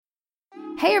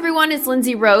Hey everyone, it's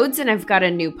Lindsay Rhodes, and I've got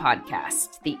a new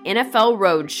podcast, the NFL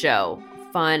Roadshow.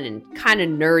 Fun and kind of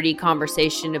nerdy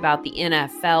conversation about the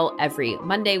NFL every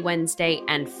Monday, Wednesday,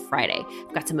 and Friday.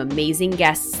 I've got some amazing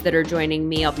guests that are joining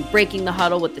me. I'll be breaking the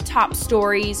huddle with the top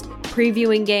stories,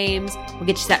 previewing games. We'll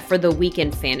get you set for the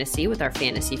weekend fantasy with our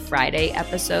Fantasy Friday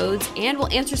episodes, and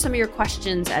we'll answer some of your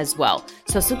questions as well.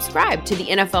 So subscribe to the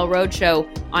NFL Roadshow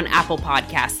on Apple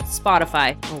Podcasts,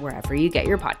 Spotify, or wherever you get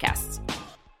your podcasts.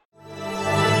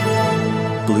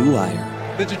 Blue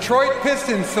Wire. The Detroit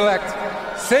Pistons select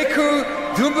Sekou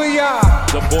Doumbouya.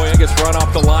 The boy gets run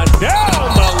off the line.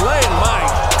 Down the lane. My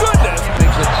goodness.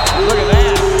 Look at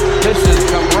that. Pistons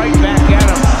come right back at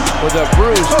him with a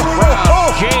Bruce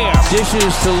Brown jam.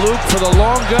 Dishes to Luke for the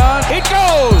long gun. It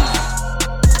goes.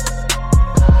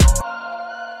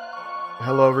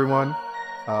 Hello, everyone.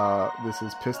 This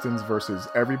is Pistons versus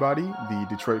Everybody, the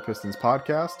Detroit Pistons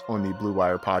podcast on the Blue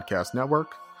Wire Podcast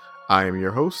Network. I am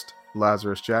your host,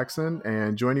 Lazarus Jackson,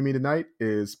 and joining me tonight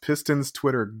is Pistons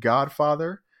Twitter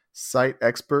godfather, site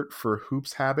expert for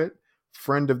Hoops Habit,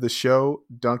 friend of the show,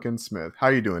 Duncan Smith. How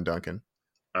are you doing, Duncan?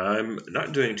 I'm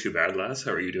not doing too bad, Laz.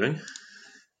 How are you doing?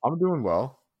 I'm doing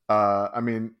well.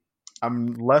 I'm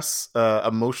less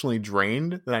emotionally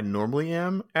drained than I normally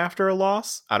am after a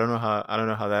loss. I don't know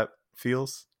how that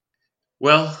feels.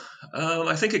 Well,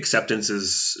 I think acceptance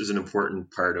is an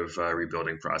important part of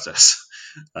rebuilding process.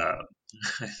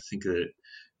 I think that it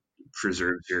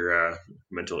preserves your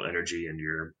mental energy and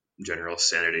your general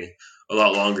sanity a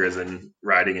lot longer than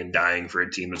riding and dying for a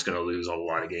team that's going to lose a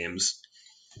lot of games.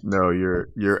 No,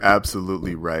 you're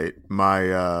absolutely right.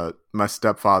 My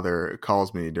stepfather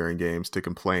calls me during games to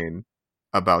complain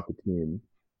about the team,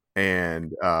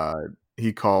 and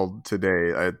he called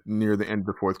today near the end of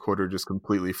the fourth quarter, just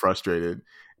completely frustrated.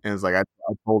 And it's like, I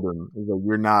told him,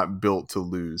 you're not built to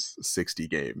lose 60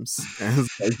 games. And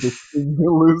it's like,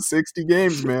 you'll lose 60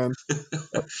 games, man. I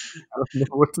don't know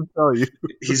what to tell you.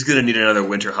 He's going to need another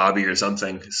winter hobby or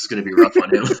something. This is going to be rough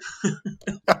on him.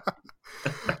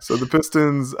 So the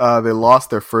Pistons, they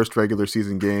lost their first regular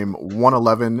season game,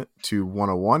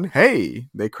 111-101. Hey,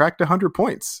 they cracked 100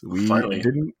 points. Finally.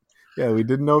 We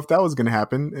didn't know if that was going to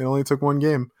happen. It only took one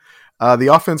game.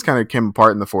 The offense kind of came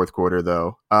apart in the fourth quarter,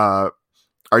 though.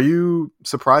 Are you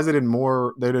surprised they didn't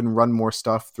run more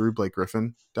stuff through Blake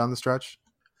Griffin down the stretch?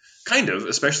 Kind of,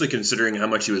 especially considering how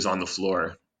much he was on the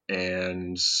floor.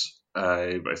 And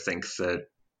I think that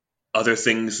other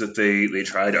things that they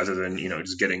tried, other than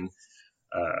just getting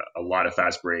a lot of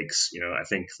fast breaks, I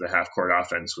think the half court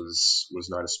offense was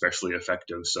not especially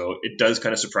effective. So it does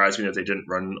kind of surprise me that they didn't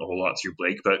run a whole lot through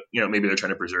Blake. But maybe they're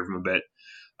trying to preserve him a bit.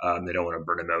 They don't want to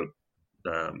burn him out.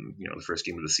 The first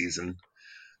game of the season.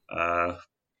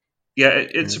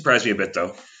 It surprised me a bit,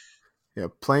 though. Yeah,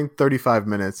 playing 35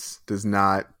 minutes does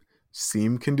not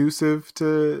seem conducive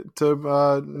to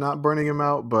not burning him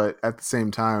out. But at the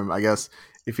same time, I guess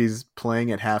if he's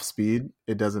playing at half speed,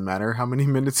 it doesn't matter how many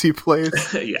minutes he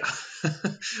plays. Yeah,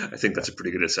 I think that's a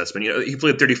pretty good assessment. He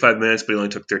played 35 minutes, but he only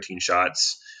took 13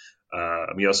 shots.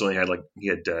 He also only had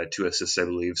 2 assists, I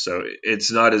believe. So it's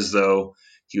not as though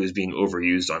he was being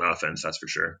overused on offense. That's for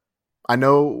sure. I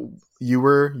know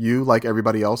you, like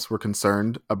everybody else, were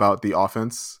concerned about the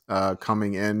offense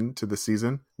coming into the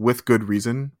season with good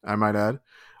reason, I might add.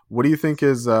 What do you think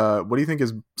is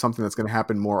something that's going to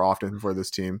happen more often for this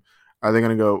team? Are they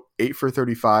going to go 8 for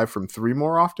 35 from 3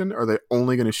 more often? Or are they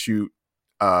only going to shoot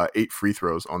 8 free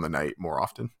throws on the night more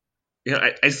often?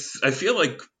 Yeah, I feel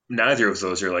like neither of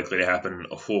those are likely to happen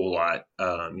a whole lot.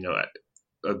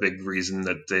 A big reason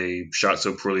that they shot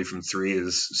so poorly from 3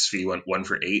 is Svi went 1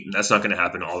 for 8, and that's not going to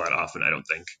happen all that often, I don't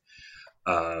think.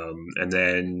 And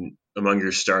then among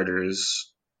your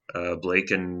starters, Blake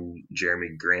and Jeremy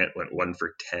Grant went 1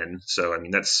 for 10. So,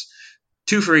 that's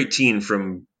 2 for 18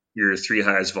 from your 3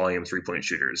 highest volume 3-point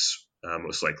shooters,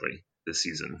 most likely this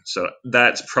season. So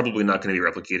that's probably not going to be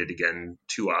replicated again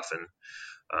too often.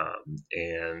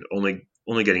 And only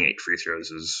getting 8 free throws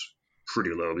is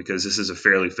pretty low because this is a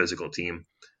fairly physical team.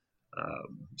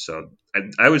 So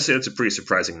I would say that's a pretty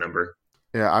surprising number.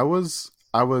 Yeah, I was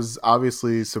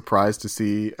obviously surprised to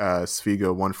see Svi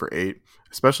go 1 for 8,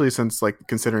 especially since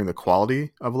considering the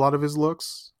quality of a lot of his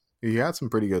looks. He had some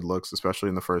pretty good looks, especially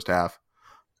in the first half.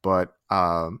 But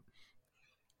I'm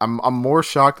more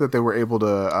shocked that they were able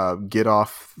to get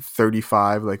off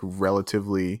 35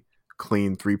 relatively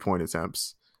clean 3-point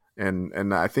attempts.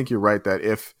 And I think you're right that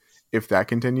if that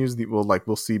continues,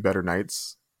 we'll see better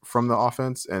nights from the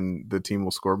offense and the team will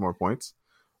score more points.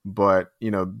 But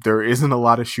there isn't a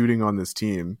lot of shooting on this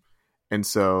team, and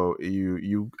so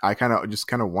I kind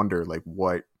of wonder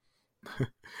what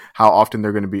how often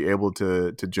they're going to be able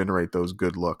to generate those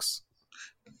good looks.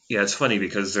 Yeah, it's funny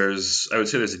because I would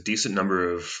say there's a decent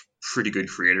number of pretty good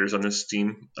creators on this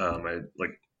team. I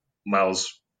like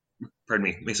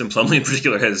Mason Plumlee in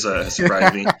particular has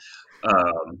surprised me. I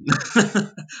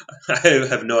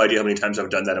have no idea how many times I've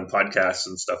done that in podcasts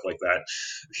and stuff like that.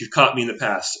 If you've caught me in the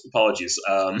past, apologies.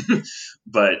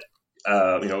 But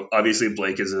obviously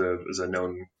Blake is a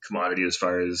known commodity as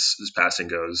far as passing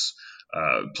goes.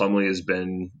 Plumlee has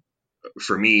been,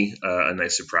 for me, a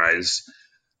nice surprise.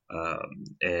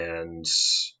 And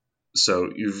so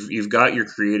you've got your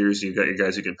creators, you've got your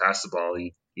guys who can pass the ball.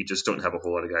 You just don't have a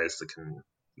whole lot of guys that can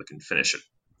finish it,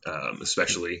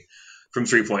 especially from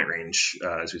 3-point range,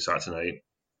 as we saw tonight.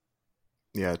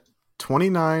 Yeah,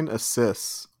 29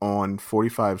 assists on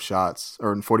 45 shots,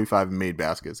 or in 45 made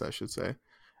baskets, I should say.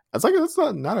 That's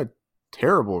not a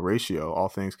terrible ratio, all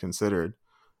things considered.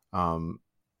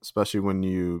 Especially when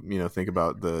you think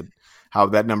about how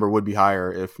that number would be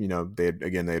higher if they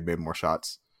had made more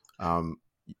shots.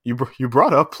 You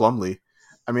brought up Plumlee.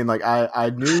 I mean, like I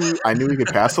knew he could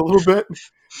pass a little bit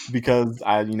because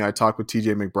I talked with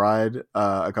TJ McBride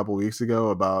a couple weeks ago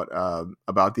about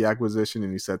the acquisition,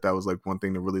 and he said that was like one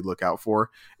thing to really look out for.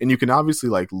 And you can obviously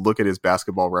like look at his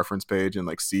basketball reference page and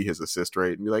like see his assist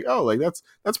rate and be like, oh, like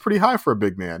that's pretty high for a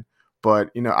big man.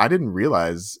 But I didn't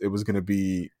realize it was going to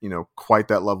be quite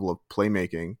that level of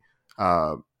playmaking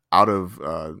out of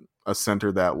a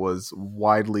center that was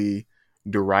widely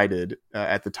derided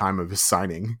at the time of his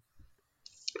signing.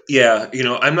 Yeah,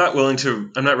 I'm not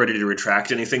ready to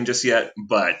retract anything just yet,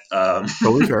 but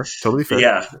totally fair.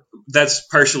 Yeah, that's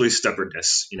partially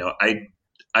stubbornness.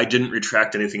 I didn't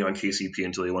retract anything on KCP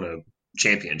until he won a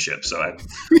championship, so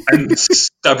I'm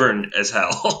stubborn as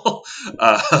hell.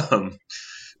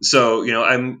 So,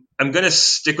 I'm going to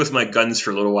stick with my guns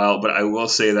for a little while, but I will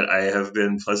say that I have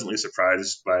been pleasantly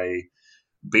surprised by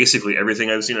basically everything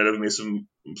I've seen out of Mason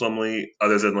Plumlee,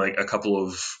 other than like a couple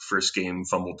of first game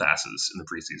fumble passes in the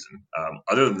preseason.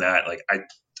 Other than that, like I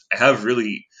have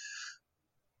really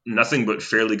nothing but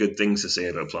fairly good things to say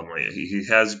about Plumlee. He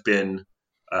has been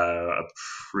a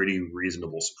pretty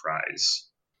reasonable surprise.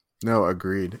 No,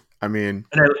 agreed. I mean,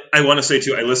 and I want to say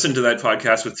too, I listened to that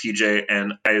podcast with TJ,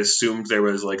 and I assumed there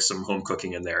was like some home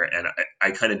cooking in there, and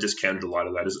I kind of discounted a lot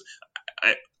of that.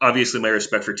 Obviously, my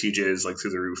respect for TJ is like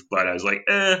through the roof, but I was like,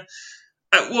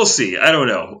 we'll see. I don't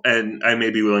know, and I may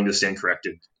be willing to stand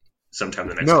corrected sometime in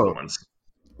the next couple months.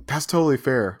 That's totally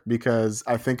fair, because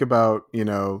I think about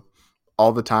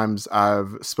all the times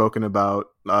I've spoken about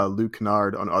Luke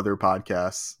Kennard on other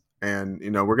podcasts, and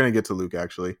we're gonna get to Luke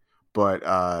actually. But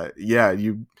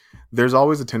there's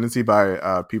always a tendency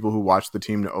by people who watch the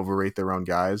team to overrate their own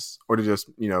guys, or to just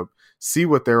see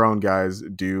what their own guys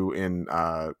do in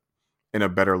a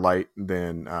better light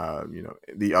than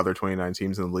the other 29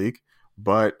 teams in the league.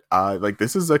 But like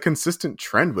this is a consistent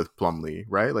trend with Plumlee,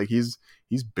 right? Like he's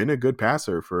been a good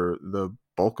passer for the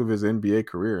bulk of his NBA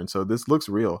career, and so this looks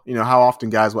real. How often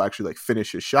guys will actually like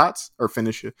finish his shots or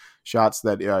finish shots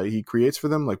that he creates for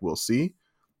them, like we'll see.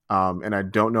 And I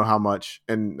don't know how much,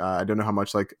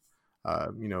 like,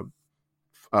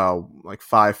 like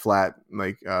 5 flat,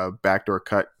 like backdoor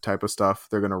cut type of stuff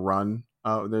they're going to run.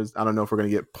 I don't know if we're going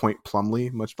to get Point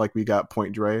Plumlee, much like we got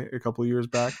Point Dre a couple of years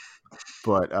back,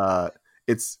 but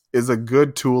it's a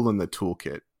good tool in the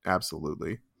toolkit.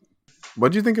 Absolutely.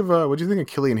 What do you think of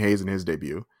Killian Hayes in his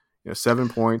debut? 7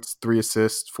 points, 3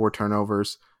 assists, 4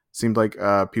 turnovers. Seemed like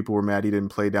people were mad he didn't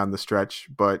play down the stretch,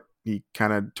 but he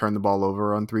kind of turned the ball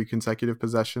over on 3 consecutive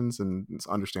possessions, and it's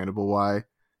understandable why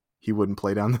he wouldn't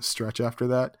play down the stretch after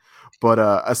that. But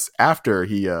after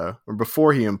or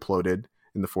before he imploded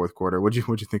in the fourth quarter, what'd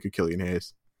you think of Killian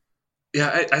Hayes?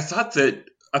 Yeah, I thought that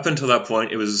up until that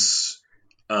point, it was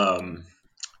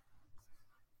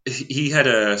he had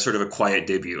a sort of a quiet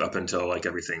debut up until like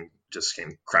everything just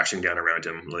came crashing down around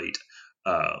him late.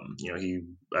 He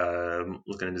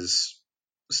looking at his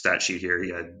stat sheet here, he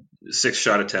had 6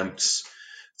 shot attempts,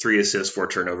 3 assists, 4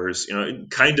 turnovers.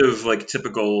 Kind of like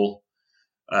typical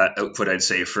output, I'd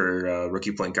say, for a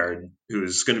rookie point guard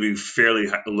who's going to be fairly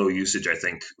low usage, I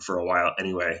think, for a while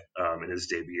anyway. In his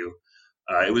debut,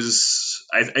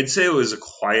 I'd say it was a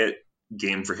quiet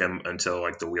game for him until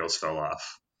like the wheels fell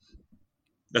off.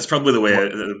 That's probably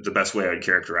the best way I'd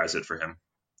characterize it for him.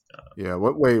 Yeah.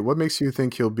 What makes you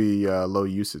think he'll be low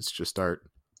usage to start?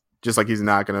 Just like he's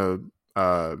not going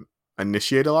to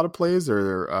initiate a lot of plays,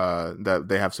 or that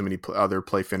they have so many other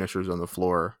play finishers on the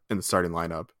floor in the starting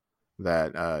lineup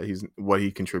that what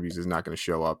he contributes is not going to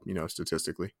show up,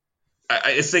 statistically?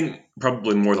 I think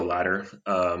probably more the latter.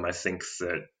 I think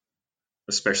that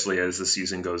especially as the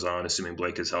season goes on, assuming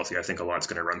Blake is healthy. I think a lot's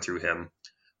going to run through him.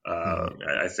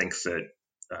 I think that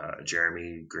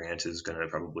Jeremy Grant is going to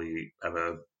probably have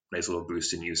a nice little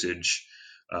boost in usage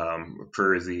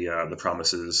per the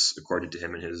promises accorded to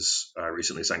him in his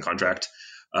recently signed contract.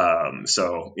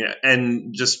 So yeah,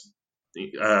 and just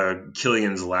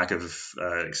Killian's lack of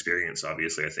experience,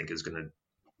 obviously, I think is going to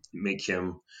make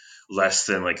him less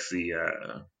than like the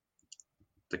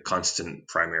constant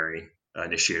primary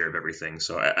initiator of everything.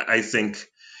 So I think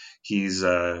he's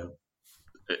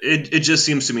it just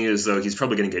seems to me as though he's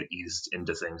probably going to get eased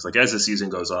into things. Like as the season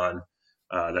goes on,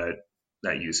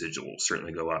 that usage will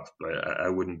certainly go up. But I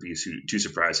wouldn't be too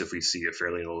surprised if we see a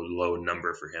fairly low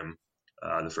number for him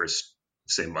the first,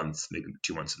 say, month, maybe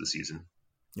 2 months of the season.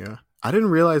 Yeah, I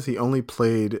didn't realize he only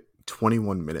played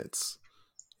 21 minutes.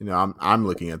 I'm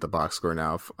looking at the box score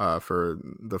now for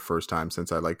the first time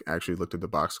since I actually looked at the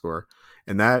box score,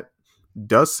 and that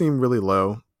does seem really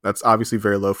low. That's obviously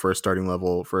very low for a starting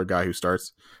level for a guy who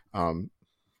starts.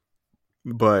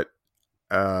 But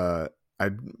I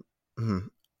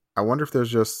wonder if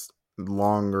there's just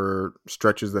longer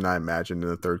stretches than I imagined in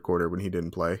the third quarter when he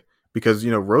didn't play. Because,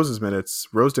 Rose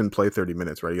didn't play 30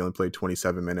 minutes, right? He only played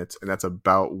 27 minutes, and that's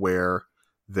about where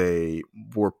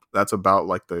that's about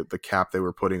like the cap they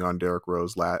were putting on Derrick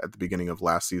Rose at the beginning of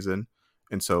last season.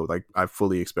 And so I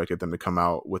fully expected them to come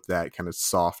out with that kind of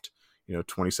soft,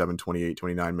 27, 28,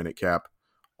 29 minute cap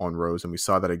on Rose. And we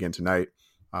saw that again tonight.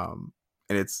 And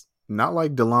it's not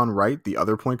like DeLon Wright, the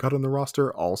other point guard on the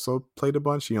roster, also played a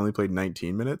bunch. He only played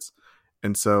 19 minutes.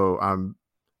 And so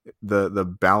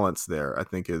the balance there, I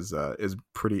think, is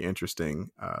pretty interesting.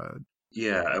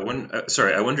 Yeah, I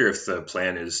wonder if the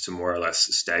plan is to more or less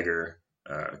stagger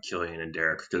Killian and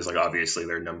Derrick, because obviously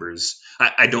their numbers.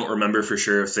 I don't remember for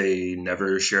sure if they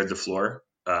never shared the floor,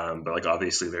 but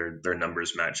obviously their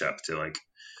numbers match up to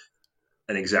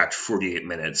an exact 48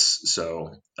 minutes.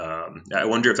 So I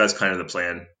wonder if that's kind of the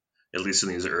plan, at least in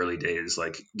these early days.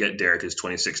 Get Derrick his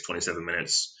 26, 27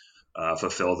 minutes,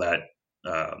 fulfill that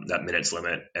minutes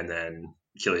limit, and then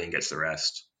Killian gets the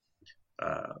rest.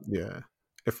 Yeah.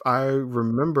 If I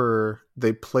remember,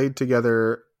 they played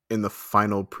together in the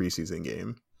final preseason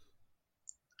game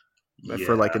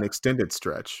for an extended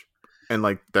stretch. And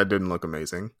that didn't look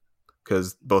amazing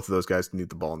because both of those guys need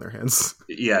the ball in their hands.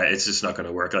 Yeah, it's just not going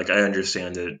to work. I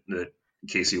understand that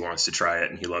Casey wants to try it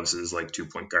and he loves his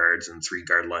 2-point guards and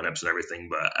 3-guard lineups and everything,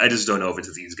 but I just don't know if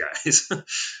it's these guys.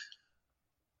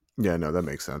 Yeah, no, that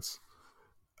makes sense.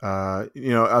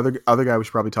 Other guy we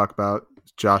should probably talk about,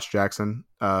 Josh Jackson,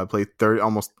 played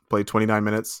 29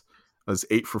 minutes, was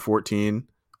 8 for 14,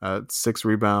 6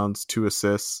 rebounds, 2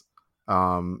 assists,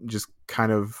 just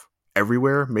kind of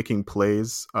everywhere, making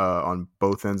plays on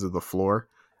both ends of the floor.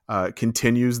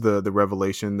 Continues the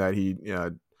revelation that he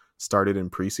started in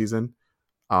preseason.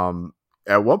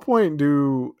 At what point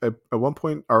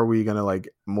are we gonna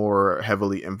more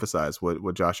heavily emphasize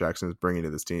what Josh Jackson is bringing to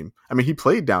this team? I mean, he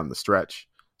played down the stretch,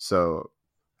 so.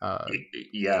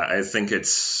 Yeah, I think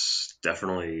it's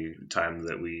definitely time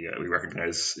that we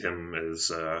recognize him as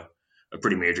a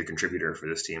pretty major contributor for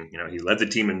this team. He led the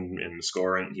team in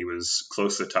scoring. He was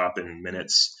close to the top in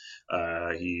minutes.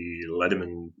 He led him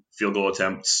in field goal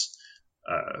attempts.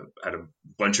 Had a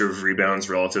bunch of rebounds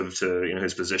relative to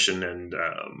his position, and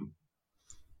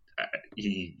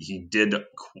he did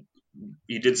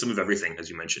some of everything, as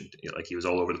you mentioned. He was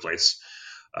all over the place.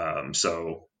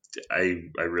 So I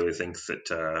really think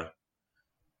that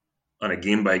on a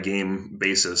game by game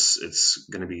basis, it's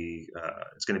going to be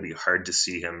hard to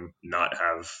see him not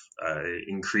have an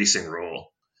increasing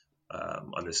role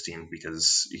on this team,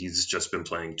 because he's just been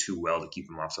playing too well to keep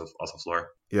him off the floor.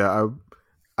 Yeah,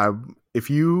 if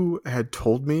you had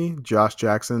told me Josh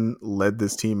Jackson led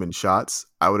this team in shots,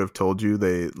 I would have told you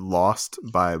they lost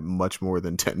by much more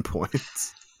than 10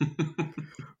 points.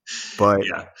 But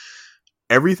yeah.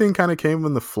 Everything kind of came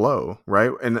in the flow,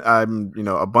 right? And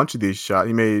a bunch of these shots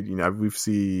he made, he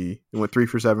went 3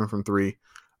 for 7 from 3.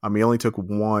 He only took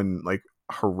one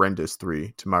horrendous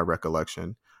 3 to my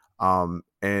recollection. And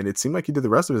it seemed like he did the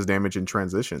rest of his damage in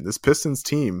transition. This Pistons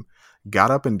team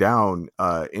got up and down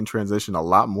in transition a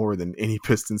lot more than any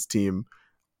Pistons team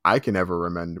I can ever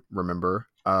remember.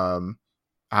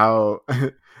 How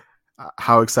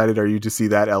excited are you to see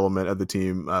that element of the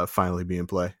team finally be in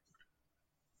play?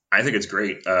 I think it's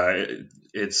great.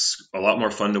 It's a lot more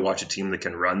fun to watch a team that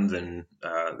can run than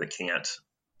that can't.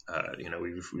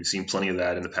 We've seen plenty of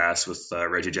that in the past with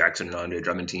Reggie Jackson and Andre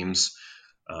Drummond teams.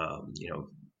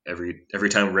 every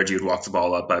time Reggie would walk the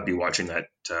ball up, I'd be watching that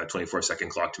 24-second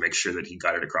clock to make sure that he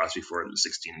got it across before the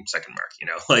 16-second mark.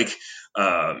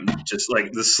 Just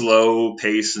like the slow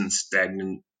pace and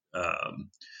stagnant,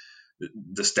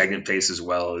 the stagnant pace as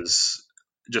well is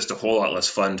just a whole lot less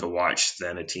fun to watch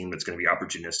than a team that's going to be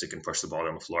opportunistic and push the ball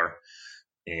down the floor.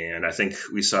 And I think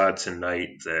we saw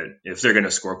tonight that if they're going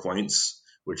to score points,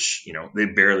 which they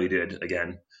barely did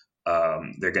again.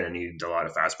 They're going to need a lot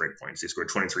of fast break points. They scored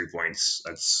 23 points.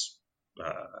 That's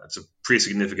a pretty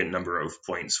significant number of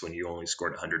points when you only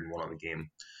scored 101 on the game.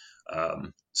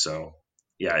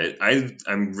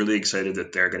 I'm really excited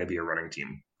that they're going to be a running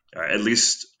team. At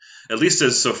least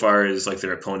as so far as like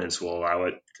their opponents will allow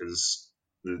it, because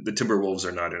the Timberwolves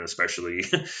are not an especially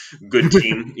good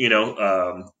team.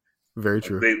 Very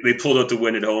true. They pulled out the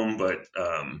win at home, but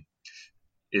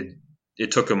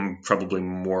it took them probably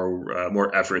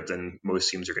more effort than most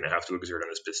teams are going to have to exert on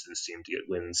this Pistons team to get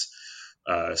wins.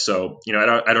 I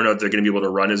don't know if they're going to be able to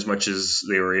run as much as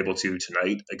they were able to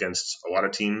tonight against a lot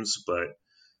of teams, but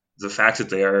the fact that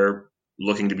they are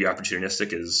looking to be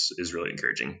opportunistic is really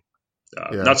encouraging.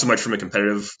 Not so much from a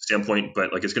competitive standpoint,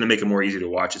 but like it's going to make it more easy to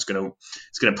watch. It's going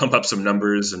to pump up some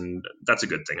numbers, and that's a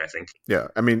good thing, I think. Yeah,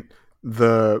 I mean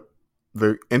the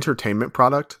entertainment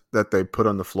product that they put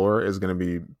on the floor is going to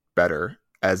be better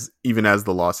even as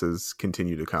the losses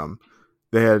continue to come.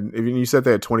 You said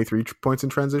they had 23 points in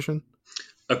transition?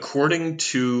 According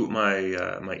to my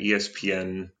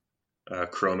ESPN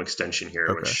Chrome extension here,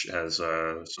 okay, which has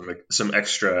some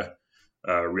extra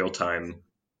real-time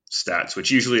stats,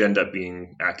 which usually end up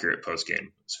being accurate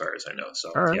post-game as far as I know.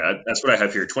 So right. Yeah, that's what I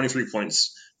have here. 23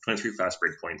 points, 23 fast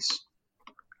break points.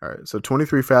 All right, so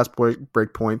 23 fast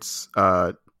break points,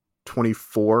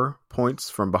 24 points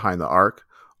from behind the arc,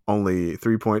 only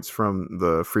 3 points from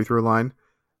the free throw line.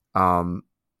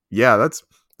 That's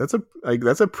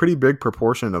a pretty big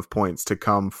proportion of points to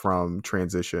come from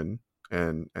transition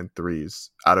and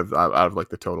threes out of like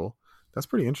the total. That's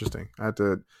pretty interesting. I have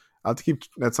to keep.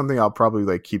 That's something I'll probably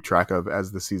like keep track of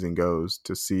as the season goes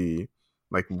to see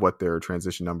like what their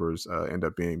transition numbers end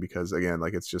up being, because again,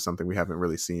 like it's just something we haven't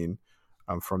really seen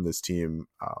from this team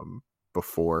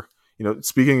before.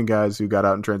 Speaking of guys who got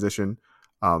out in transition,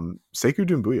 Sekou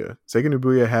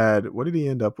Doumbouya had, what did he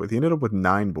end up with? He ended up with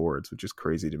 9 boards, which is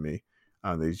crazy to me.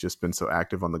 He's just been so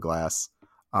active on the glass.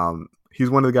 He's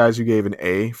one of the guys who gave an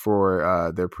A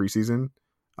for their preseason.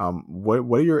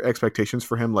 What are your expectations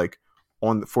for him, like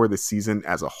for the season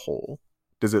as a whole?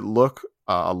 Does it look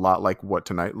a lot like what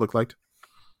tonight looked like?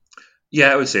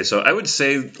 Yeah, I would say so. I would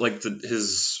say like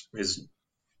his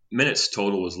minutes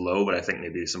total was low, but I think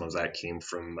maybe some of that came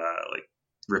from like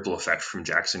ripple effect from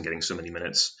Jackson getting so many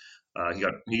minutes.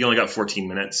 He only got 14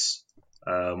 minutes,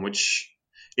 which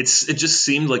it just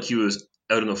seemed like he was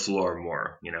out on the floor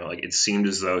more. Like it seemed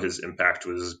as though his impact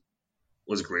was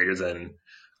greater than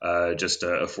just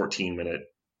a 14-minute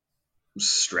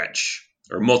stretch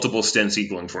or multiple stints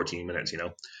equaling 14 minutes.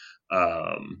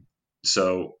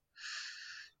 So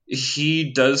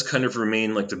he does kind of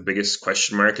remain like the biggest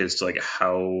question mark as to like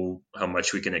how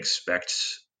much we can expect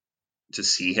to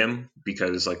see him,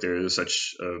 because like there is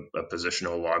such a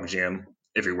positional logjam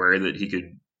everywhere that he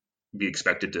could be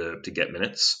expected to get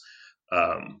minutes.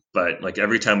 But like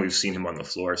every time we've seen him on the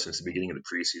floor since the beginning of the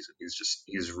preseason,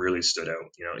 he's really stood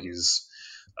out. He's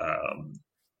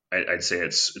I'd say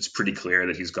it's pretty clear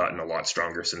that he's gotten a lot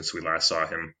stronger since we last saw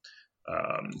him.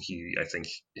 I think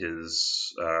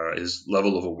his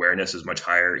level of awareness is much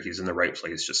higher. He's in the right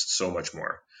place just so much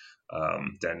more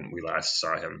than we last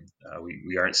saw him.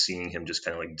 We aren't seeing him just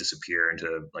kind of like disappear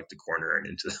into like the corner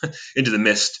and into the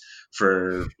mist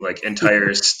for like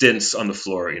entire stints on the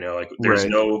floor. Like there's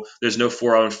right. no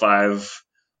 4-on-5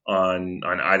 on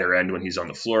either end when he's on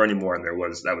the floor anymore. And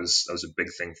that was a big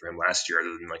thing for him last year,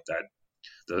 other than like that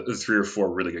the 3 or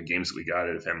 4 really good games that we got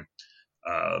out of him.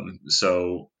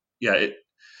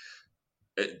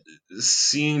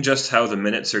 Seeing just how the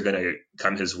minutes are going to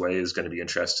come his way is going to be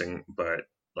interesting. But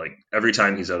like every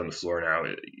time he's out on the floor now,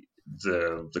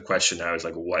 the question now is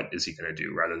like, what is he going to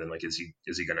do, rather than like, is he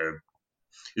going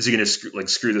to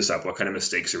screw this up? What kind of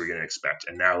mistakes are we going to expect?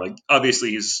 And now, like,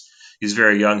 obviously he's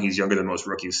very young. He's younger than most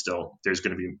rookies still. There's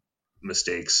going to be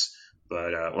mistakes,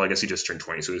 but I guess he just turned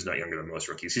 20, so he's not younger than most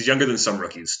rookies. He's younger than some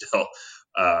rookies still.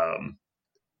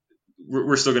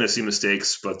 We're still going to see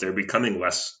mistakes, but they're becoming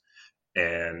less,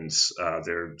 and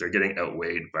they're getting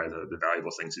outweighed by the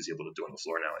valuable things he's able to do on the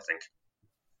floor now, I think.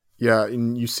 Yeah,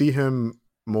 and you see him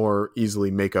more easily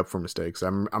make up for mistakes.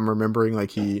 I'm remembering like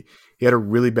he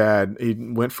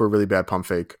went for a really bad pump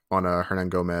fake on a Hernan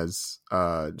Gomez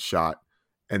shot,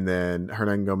 and then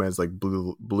Hernan Gomez like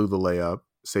blew the layup,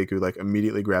 Sekou like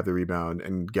immediately grabbed the rebound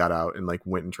and got out and like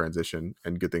went in transition,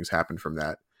 and good things happened from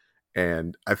that.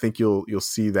 And I think you'll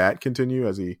see that continue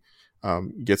as he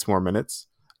gets more minutes.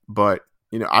 But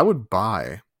I would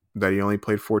buy that he only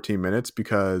played 14 minutes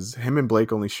because him and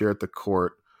Blake only shared the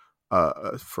court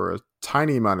for a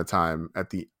tiny amount of time at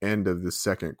the end of the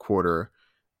second quarter,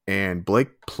 and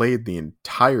Blake played the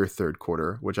entire third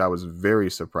quarter, which I was very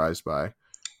surprised by.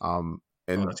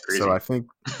 That's crazy. So I think,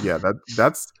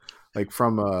 that's like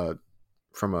from a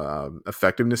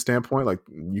effectiveness standpoint, like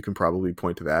you can probably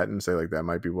point to that and say like that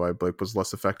might be why Blake was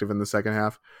less effective in the second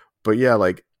half. But yeah,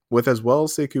 like with as well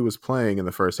as Sekou was playing in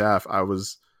the first half, I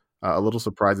was a little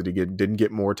surprised that he didn't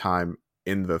get more time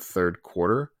in the third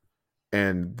quarter.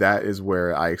 And that is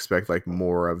where I expect like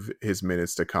more of his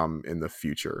minutes to come in the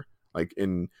future, like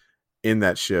in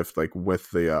that shift, like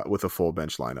with a full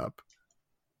bench lineup.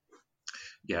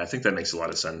 Yeah, I think that makes a lot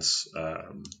of sense.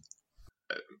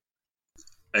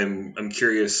 I'm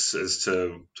curious as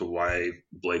to why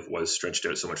Blake was stretched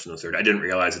out so much in the third. I didn't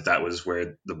realize that was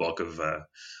where the bulk of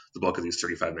these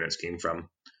 35 minutes came from.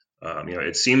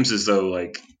 It seems as though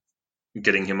like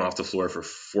getting him off the floor for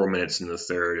 4 minutes in the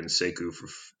third and Sekou for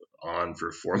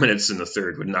 4 minutes in the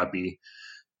third would not be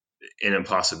an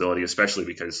impossibility, especially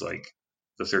because like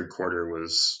the third quarter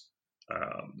was,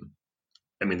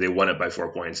 they won it by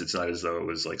 4 points. It's not as though it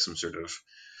was like some sort of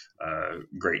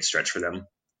great stretch for them.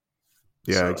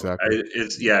 Yeah, so exactly.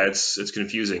 It's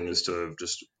confusing as to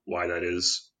just why that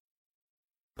is.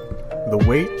 The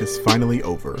wait is finally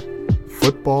over.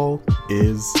 Football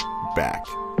is back.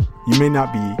 You may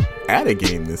not be at a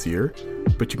game this year,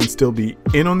 but you can still be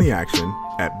in on the action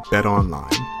at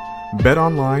BetOnline.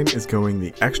 BetOnline is going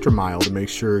the extra mile to make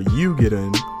sure you get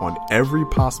in on every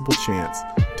possible chance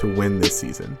to win this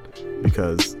season.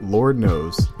 Because Lord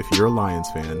knows, if you're a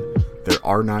Lions fan, there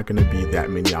are not going to be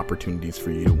that many opportunities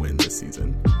for you to win this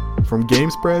season. From game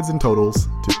spreads and totals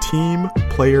to team,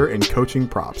 player, and coaching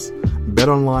props,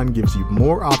 BetOnline gives you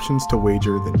more options to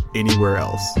wager than anywhere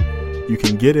else. You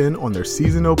can get in on their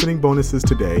season opening bonuses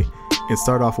today and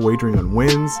start off wagering on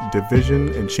wins,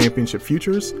 division, and championship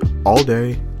futures all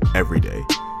day, every day.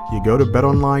 You go to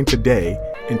BetOnline today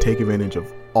and take advantage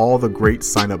of all the great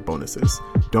sign-up bonuses.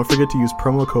 Don't forget to use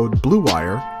promo code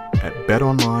BLUEWIRE at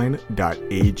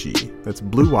betonline.ag. That's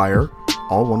BLUEWIRE,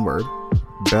 all one word.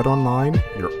 BetOnline,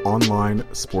 your online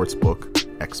sportsbook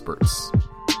experts.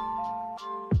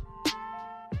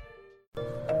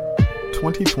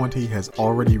 2020 has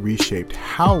already reshaped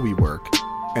how we work,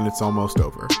 and it's almost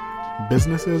over.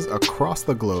 Businesses across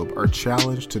the globe are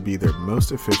challenged to be their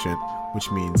most efficient,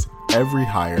 which means every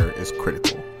hire is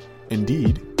critical.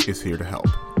 Indeed is here to help.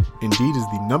 Indeed is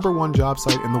the #1 job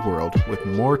site in the world with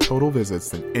more total visits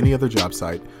than any other job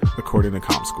site, according to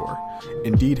ComScore.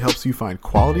 Indeed helps you find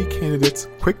quality candidates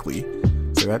quickly,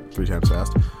 say that 3 times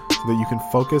fast, so that you can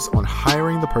focus on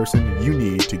hiring the person you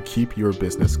need to keep your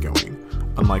business going.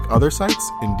 Unlike other sites,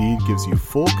 Indeed gives you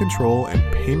full control and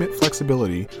payment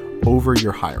flexibility over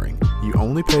your hiring. You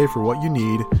only pay for what you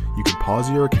need, you can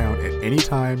pause your account at any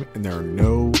time, and there are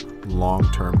no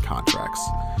long-term contracts.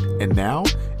 And now,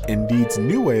 Indeed's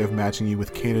new way of matching you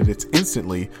with candidates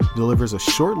instantly delivers a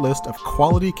short list of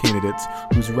quality candidates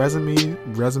whose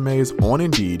resumes on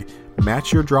Indeed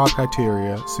match your job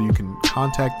criteria so you can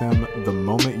contact them the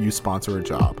moment you sponsor a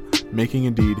job, making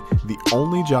Indeed the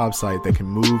only job site that can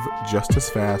move just as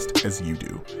fast as you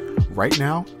do. Right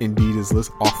now, Indeed is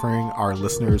offering our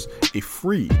listeners a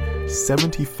free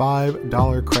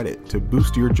 $75 credit to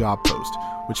boost your job post,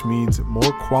 which means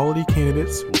more quality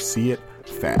candidates will see it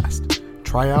fast.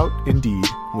 Try out Indeed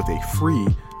with a free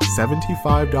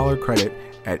 $75 credit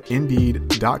at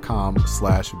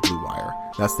Indeed.com/BlueWire.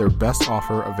 That's their best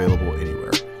offer available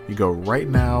anywhere. You go right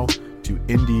now to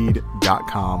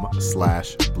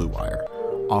Indeed.com/BlueWire.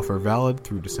 Offer valid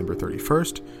through December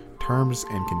 31st. Terms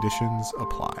and conditions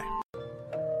apply.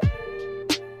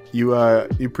 You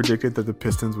predicted that the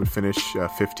Pistons would finish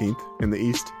 15th in the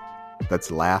East. That's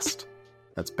last.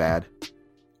 That's bad.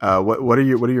 What are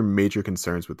your major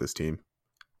concerns with this team?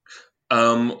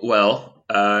 I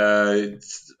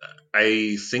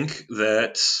think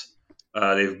that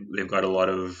they've got a lot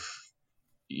of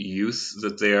youth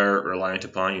that they are reliant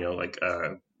upon.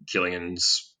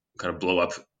 Killian's kind of blow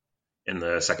up in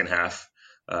the second half.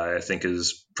 I think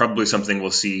is probably something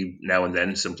we'll see now and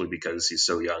then, simply because he's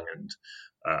so young, and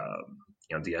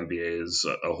the NBA is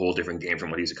a whole different game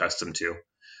from what he's accustomed to.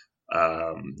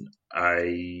 I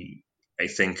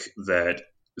think that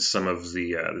some of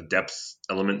the depth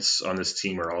elements on this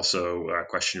team are also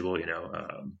questionable.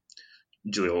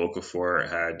 Jahlil Okafor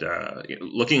had,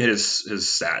 looking at his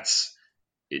stats,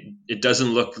 it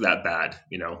doesn't look that bad.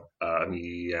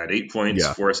 He had 8 points,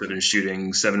 4-7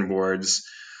 shooting, 7 boards,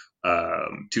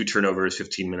 2 turnovers,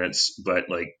 15 minutes. But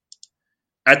like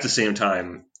at the same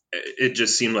time, it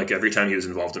just seemed like every time he was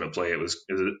involved in a play, it was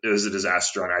a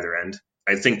disaster on either end.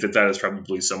 I think that is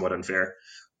probably somewhat unfair.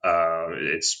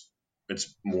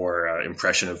 It's more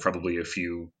impression of probably a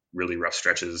few really rough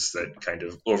stretches that kind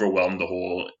of overwhelmed the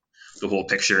whole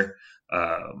picture.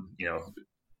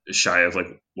 Shy of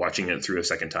like watching it through a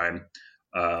second time.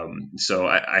 So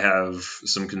I have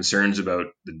some concerns about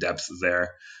the depth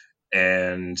there.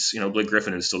 And, Blake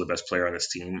Griffin is still the best player on this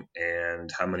team. And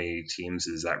how many teams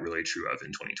is that really true of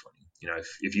in 2020?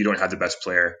 If you don't have the best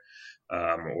player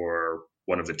or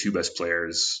one of the 2 best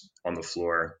players on the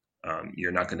floor,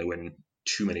 you're not going to win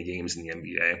too many games in the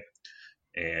NBA.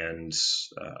 And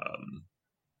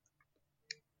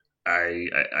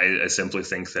I simply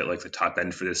think that like the top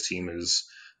end for this team is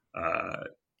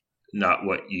not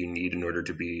what you need in order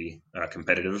to be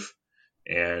competitive.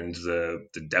 And the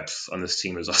depth on this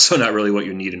team is also not really what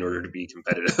you need in order to be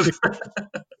competitive.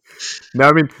 No,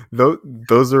 I mean,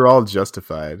 those are all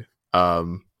justified.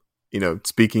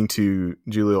 Speaking to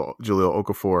Jahlil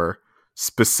Okafor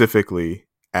specifically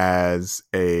as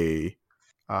an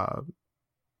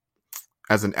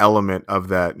element of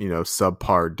that,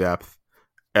 subpar depth,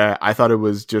 I thought it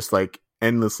was just like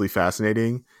endlessly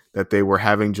fascinating that they were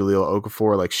having Jahlil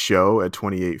Okafor like show at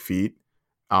 28 feet.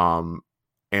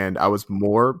 And I was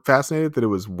more fascinated that it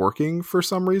was working for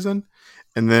some reason.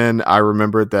 And then I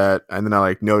remembered that, and then I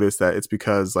like noticed that it's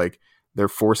because like they're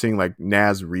forcing like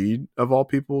Naz Reid of all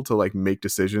people to like make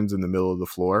decisions in the middle of the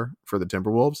floor for the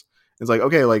Timberwolves. It's like,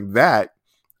 okay, like that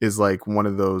is like one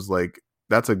of those, like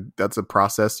that's a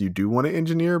process you do want to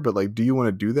engineer, but like, do you want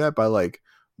to do that by like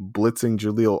blitzing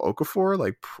Jahlil Okafor?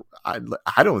 Like,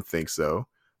 I don't think so,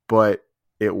 but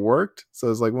it worked. So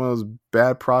it's like one of those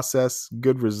bad process,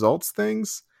 good results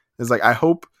things. It's like, I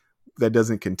hope that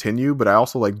doesn't continue, but I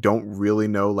also like don't really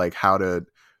know like how to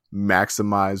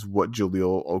maximize what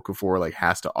Jahlil Okafor like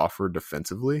has to offer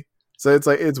defensively. So it's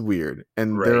like, it's weird.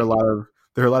 And right. There are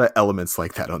a lot of elements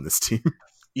like that on this team.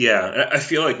 Yeah. I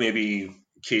feel like maybe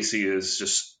Casey is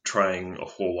just trying a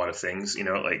whole lot of things,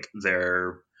 like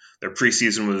their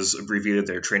preseason was abbreviated.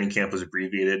 Their training camp was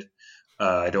abbreviated.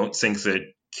 I don't think that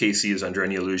Casey is under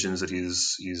any illusions that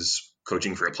he's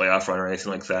coaching for a playoff run or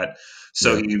anything like that.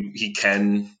 So yeah. He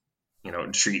can,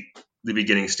 treat the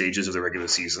beginning stages of the regular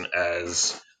season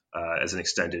as an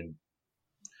extended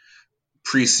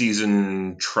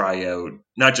preseason tryout,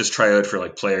 not just tryout for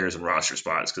like players and roster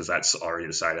spots, because that's already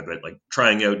decided, but like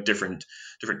trying out different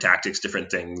tactics,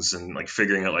 different things, and like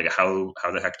figuring out like how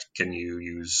the heck can you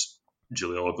use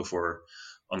Jahlil Okafor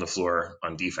on the floor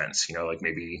on defense? Like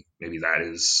maybe that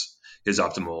is his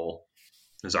optimal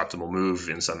move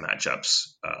in some matchups.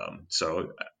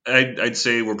 So I'd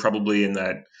say we're probably in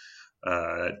that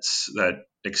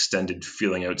extended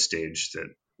feeling out stage that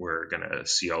we're going to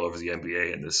see all over the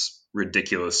NBA in this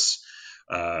ridiculous,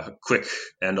 quick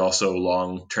and also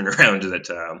long turnaround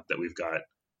that we've got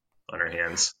on our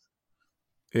hands.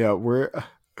 Yeah.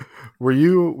 Were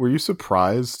you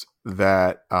surprised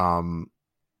that, and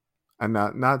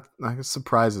not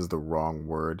surprise is the wrong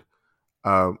word.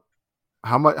 How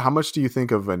much do you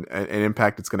think of an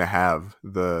impact it's going to have,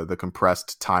 the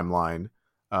compressed timeline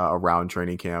around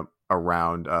training camp,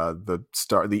 around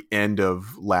the end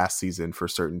of last season for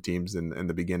certain teams and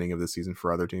the beginning of the season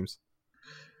for other teams?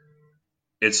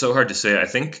 It's so hard to say. I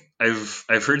think I've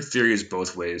heard theories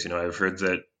both ways. I've heard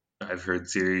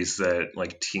theories that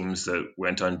like teams that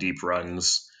went on deep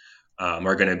runs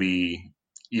are going to be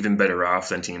even better off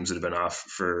than teams that have been off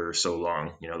for so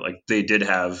long. Like they did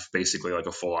have basically like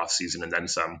a full off season and then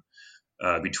some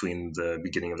between the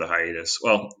beginning of the hiatus.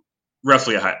 Well,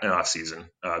 roughly an off season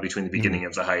between the beginning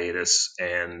of the hiatus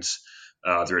and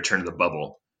the return of the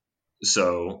bubble.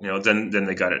 So, then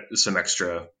they got some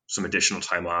additional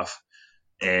time off,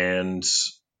 and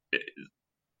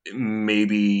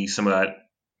maybe some of that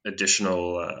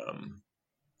additional,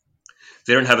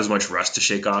 they don't have as much rust to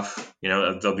shake off.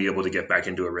 They'll be able to get back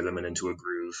into a rhythm and into a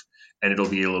groove, and it'll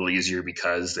be a little easier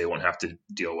because they won't have to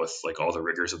deal with like all the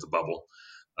rigors of the bubble.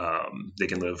 They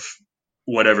can live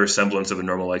whatever semblance of a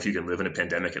normal life you can live in a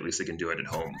pandemic. At least they can do it at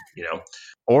home,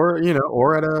 or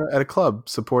at a club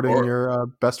supporting your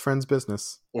best friend's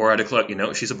business, or at a club.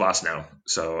 She's a boss now,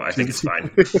 so I think it's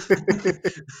fine.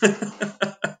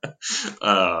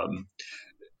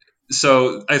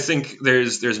 So I think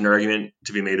there's an argument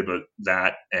to be made about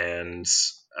that, and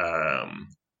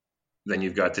then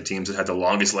you've got the teams that had the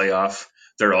longest layoff.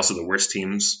 They're also the worst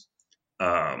teams.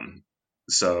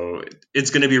 So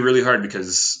it's going to be really hard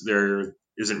because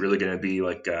isn't really going to be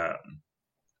like a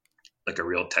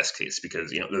real test case,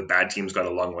 because the bad teams got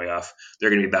a long layoff. They're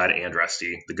going to be bad and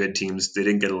rusty. The good teams, they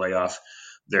didn't get a layoff.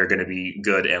 They're going to be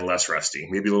good and less rusty.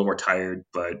 Maybe a little more tired,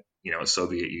 but so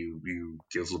be it. You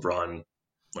give LeBron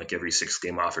like every 6th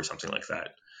game off or something like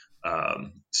that.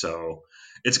 So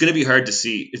it's going to be hard to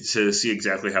see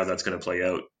exactly how that's going to play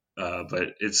out.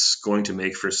 But it's going to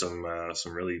make for some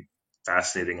really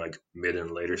fascinating like mid and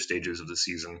later stages of the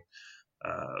season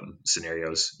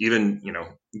scenarios. Even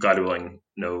God willing,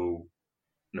 no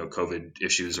COVID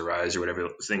issues arise or whatever,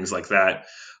 things like that.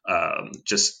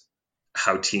 Just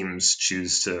how teams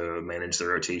choose to manage their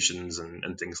rotations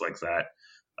and things like that.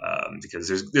 Because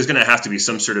there's going to have to be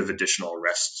some sort of additional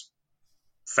rest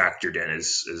factored in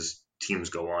as teams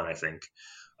go on, I think,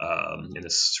 in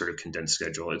this sort of condensed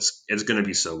schedule. It's going to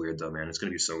be so weird though, man. It's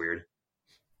going to be so weird.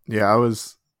 Yeah,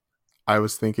 I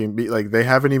was thinking, like, they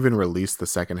haven't even released the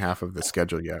second half of the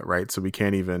schedule yet, right? So we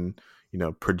can't even,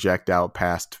 project out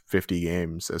past 50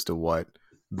 games as to what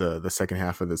the second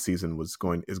half of the season is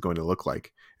going to look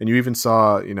like. And you even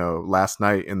saw, last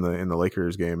night in the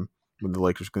Lakers game, when the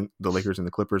Lakers and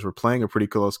the Clippers were playing a pretty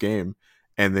close game,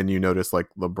 and then you notice like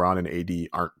LeBron and AD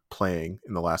aren't playing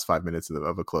in the last 5 minutes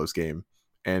of a close game.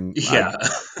 And yeah,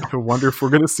 I wonder if we're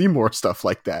going to see more stuff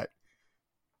like that.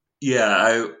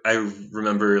 Yeah, I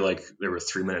remember like there were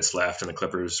 3 minutes left and the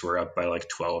Clippers were up by like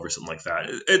 12 or something like that.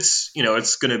 It's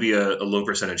it's going to be a low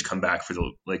percentage comeback for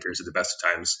the Lakers at the best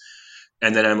of times.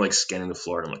 And then I'm like scanning the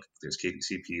floor and I'm like, there's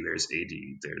KCP, there's AD,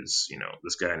 there's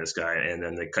this guy and this guy, and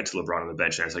then they cut to LeBron on the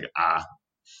bench and it's like,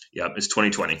 yep, it's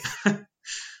 2020.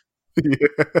 Yeah.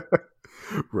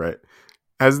 Right.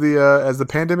 Has the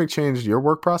pandemic changed your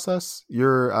work process?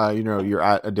 You're you're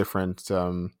at a different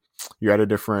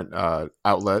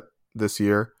outlet this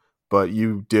year, but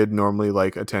you did normally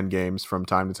like attend games from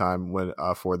time to time when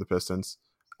for the Pistons.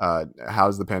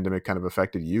 How's the pandemic kind of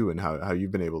affected you, and how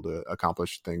you've been able to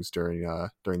accomplish things during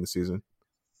the season?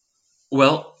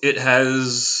 Well, it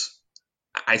has,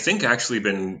 I think, actually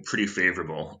been pretty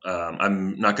favorable.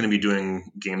 I'm not going to be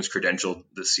doing games credentialed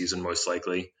this season, most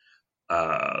likely.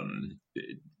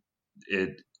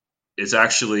 It's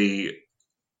actually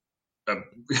I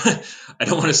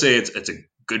don't want to say it's a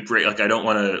good break. Like, I don't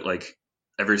want to like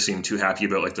ever seem too happy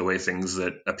about like the way things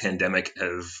that a pandemic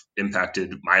have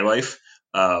impacted my life.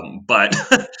 But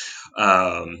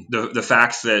the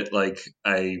fact that like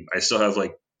I still have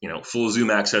like full Zoom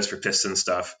access for Piston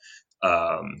stuff,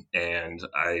 and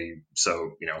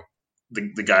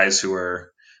the guys who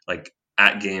are like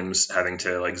at games having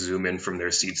to like zoom in from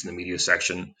their seats in the media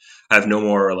section have no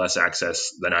more or less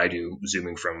access than I do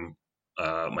zooming from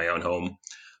my own home.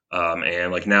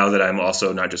 And like now that I'm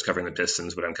also not just covering the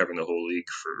Pistons, but I'm covering the whole league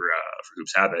for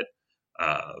Hoops Habit.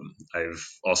 I've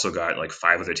also got like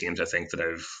 5 other teams I think that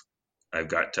I've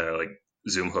got like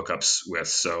Zoom hookups with.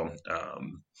 So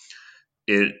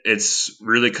it's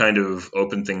really kind of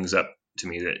opened things up to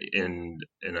me that in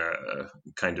a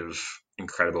kind of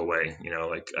incredible way.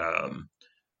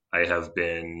 I have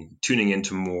been tuning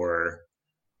into more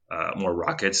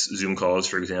Rockets Zoom calls,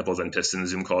 for example, than Pistons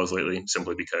Zoom calls lately,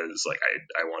 simply because like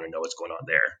I want to know what's going on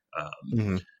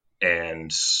there.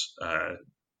 And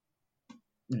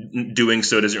doing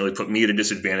so doesn't really put me at a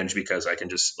disadvantage because I can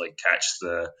just like catch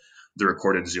the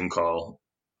recorded Zoom call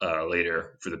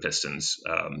later for the Pistons.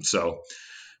 So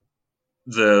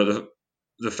the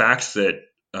fact that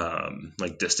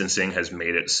like distancing has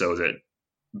made it so that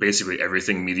basically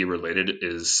everything media related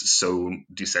is so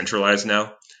decentralized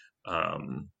now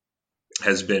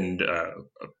has been a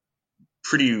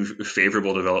pretty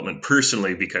favorable development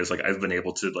personally, because like I've been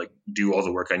able to like do all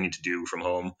the work I need to do from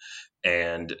home,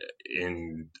 and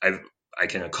I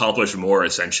can accomplish more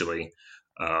essentially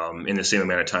in the same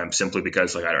amount of time, simply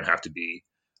because like I don't have to be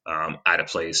at a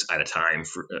place at a time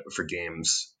for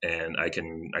games, and I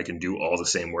can do all the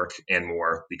same work and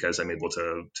more because I'm able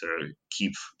to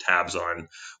keep tabs on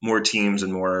more teams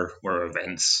and more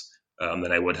events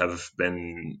than I would have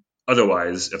been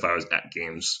otherwise if I was at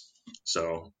games.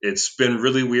 So it's been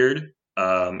really weird,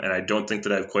 and I don't think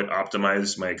that I've quite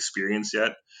optimized my experience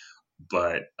yet,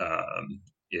 but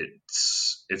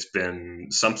it's been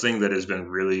something that has been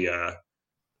really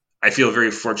I feel very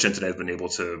fortunate that I've been able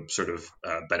to sort of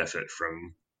benefit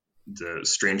from the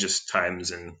strangest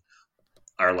times in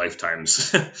our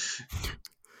lifetimes.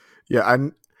 Yeah,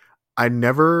 I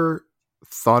never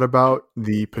thought about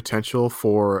the potential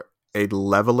for a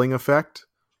leveling effect,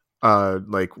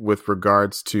 like with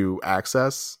regards to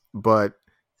access, but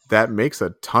that makes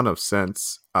a ton of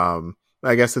sense.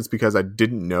 I guess it's because I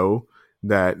didn't know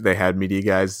that they had media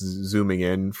guys zooming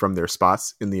in from their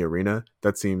spots in the arena.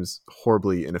 That seems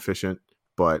horribly inefficient,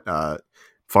 but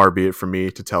far be it from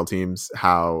me to tell teams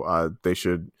how they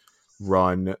should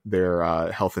run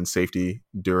their health and safety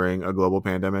during a global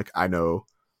pandemic. I know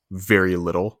very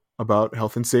little about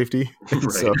health and safety,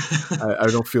 Right. so I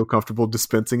don't feel comfortable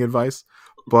dispensing advice.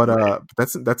 But Right.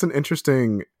 that's an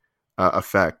interesting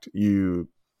effect. You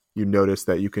notice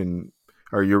that you can,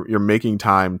 or you're making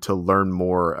time to learn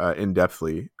more in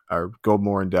depthly, or go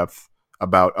more in depth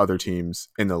about other teams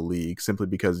in the league, simply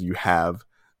because you have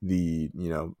the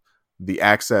the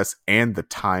access and the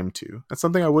time to. That's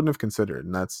something I wouldn't have considered,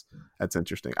 and that's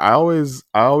interesting. I always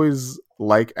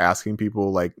like asking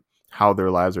people like how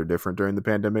their lives are different during the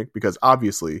pandemic, because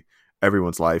obviously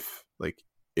everyone's life like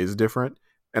is different,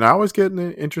 and I always get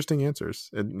interesting answers.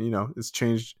 And it's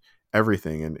changed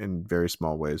everything in very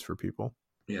small ways for people.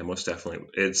 Yeah, most definitely.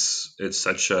 It's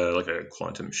such a like a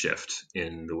quantum shift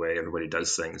in the way everybody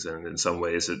does things, and in some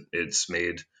ways, it's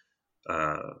made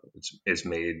it's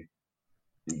made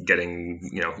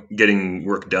getting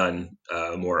work done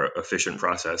a more efficient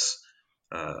process.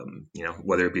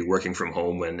 Whether it be working from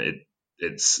home when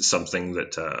it's something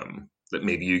that that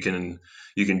maybe you can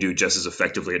do just as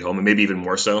effectively at home, and maybe even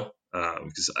more so.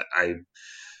 Because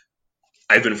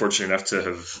I've been fortunate enough to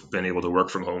have been able to work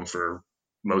from home for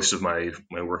most of my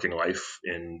working life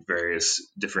in various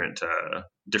different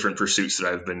pursuits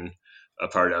that I've been a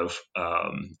part of,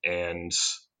 and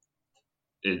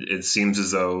it seems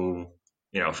as though,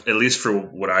 at least for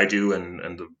what I do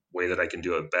and the way that I can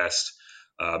do it best,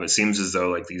 it seems as though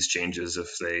like these changes,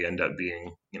 if they end up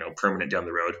being permanent down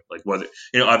the road, like whether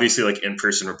obviously like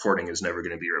in-person reporting is never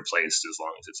going to be replaced as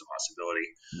long as it's a possibility.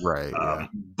 Right. Yeah.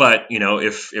 But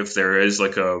if there is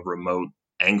like a remote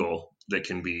angle that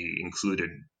can be included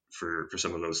for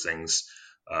some of those things,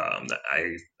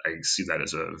 I see that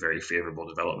as a very favorable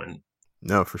development.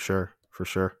 No, for sure. For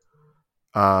sure.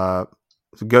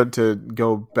 It's good to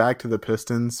go back to the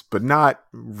Pistons, but not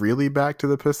really back to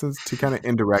the Pistons, to kind of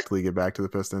indirectly get back to the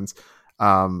Pistons.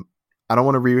 I don't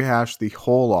want to rehash the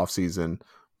whole offseason,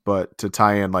 but to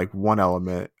tie in like one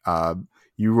element,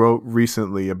 you wrote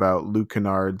recently about Luke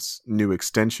Kennard's new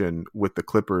extension with the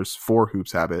Clippers for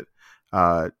Hoops Habit.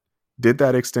 Did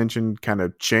that extension kind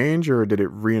of change, or did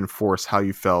it reinforce how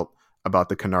you felt about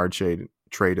the Kennard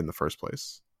trade in the first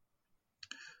place?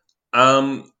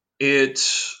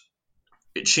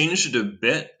 It changed it a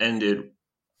bit, and it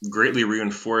greatly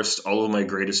reinforced all of my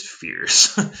greatest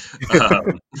fears.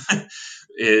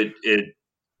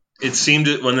 It seemed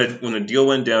when the deal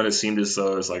went down, it seemed as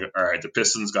though it was like, all right, the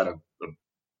Pistons got a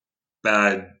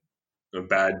bad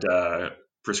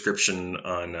prescription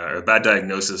on, or a bad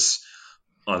diagnosis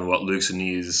on what Luke's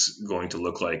knee is going to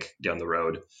look like down the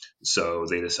road. So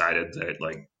they decided that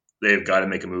like they've got to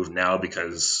make a move now,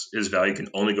 because his value can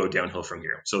only go downhill from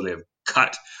here. So they've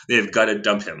got to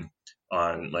dump him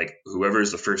on like whoever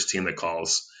is the first team that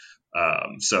calls.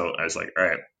 So I was like, all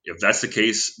right, if that's the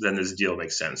case, then this deal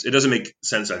makes sense. It doesn't make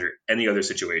sense under any other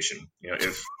situation.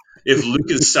 If Luke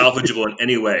is salvageable in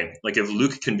any way, like if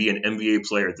Luke can be an NBA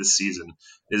player this season,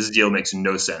 this deal makes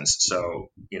no sense.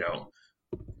 So,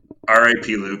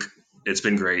 R.I.P. Luke. It's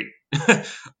been great.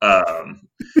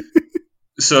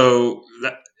 So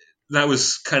that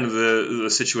was kind of the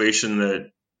situation that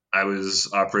I was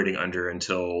operating under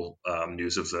until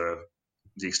news of the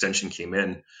extension came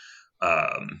in,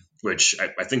 which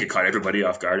I think it caught everybody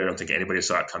off guard. I don't think anybody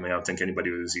saw it coming. I don't think anybody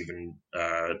was even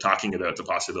talking about the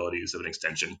possibilities of an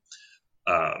extension.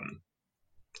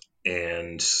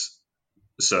 And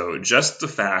so just the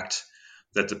fact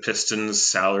that the Pistons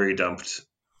salary dumped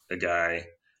a guy,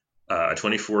 a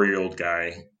 24-year-old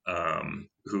guy,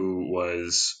 who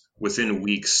was within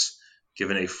weeks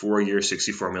given a 4-year,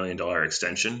 $64 million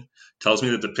extension, tells me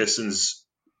that the Pistons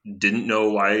didn't know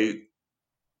why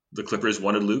the Clippers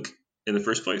wanted Luke in the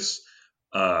first place,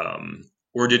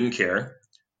 or didn't care,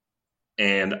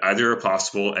 and either are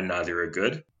possible and neither are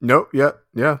good. Nope.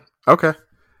 Yeah. Okay.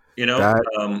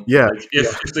 Like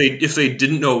if they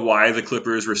didn't know why the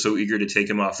Clippers were so eager to take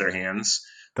him off their hands,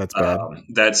 that's bad.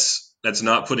 That's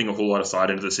not putting a whole lot of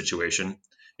thought into the situation.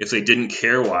 If they didn't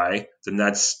care why, then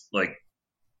that's like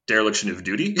dereliction of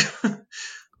duty.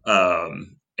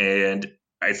 And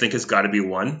I think it's got to be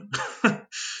one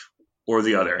or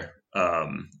the other.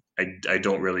 I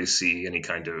don't really see any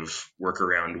kind of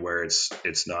workaround where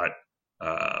it's not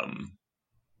one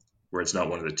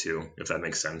of the two, if that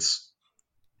makes sense.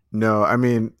 No, I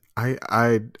mean,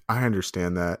 I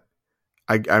understand that.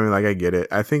 I mean, like, I get it.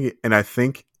 I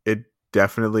think it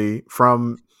definitely,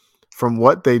 from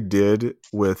what they did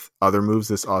with other moves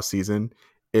this offseason,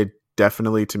 it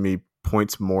definitely to me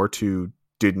points more to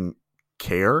didn't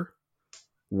care,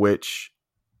 which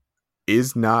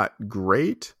is not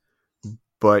great,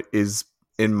 but is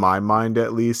in my mind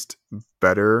at least,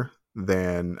 better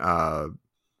than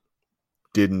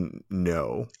didn't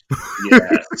know.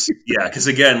 Yeah, because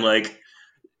again, like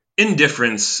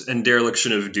indifference and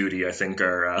dereliction of duty, I think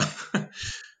are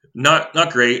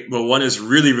not great. But one is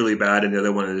really, really bad, and the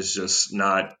other one is just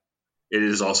not. It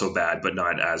is also bad, but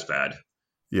not as bad.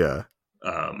 Yeah.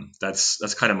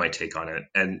 That's kind of my take on it.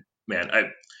 And man,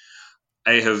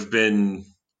 I haven't been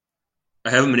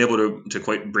able to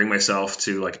quite bring myself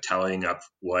to like tallying up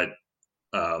what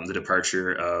the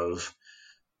departure of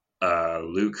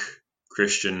Luke,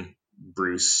 Christian,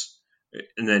 Bruce,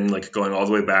 and then like going all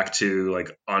the way back to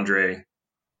like Andre,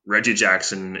 Reggie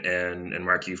Jackson, and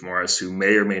Markieff Morris, who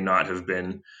may or may not have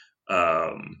been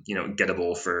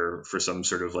gettable for some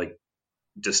sort of like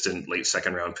distant late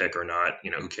second round pick or not,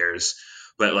 who cares?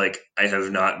 But like I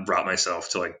have not brought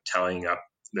myself to like tallying up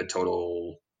the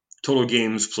total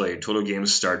games played, total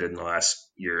games started in the last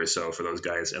year or so for those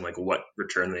guys, and like what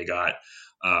return they got.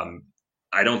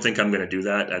 I don't think I'm going to do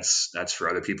that. That's for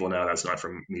other people now. That's not for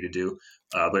me to do.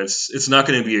 But it's not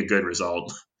going to be a good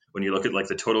result when you look at like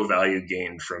the total value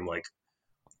gained from like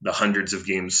the hundreds of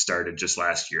games started just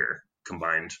last year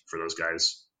combined for those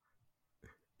guys.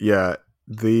 Yeah,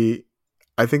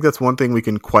 I think that's one thing we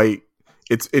can quite.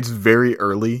 It's very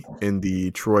early in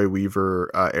the Troy Weaver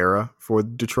era for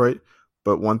Detroit,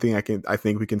 but one thing I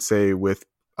think we can say with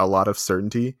a lot of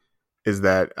certainty is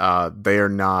that they are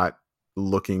not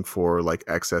looking for like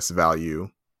excess value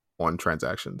on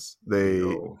transactions. That's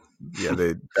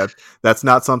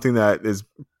not something that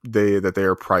they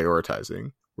are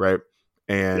prioritizing, right?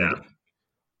 And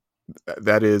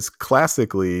that is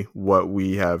classically what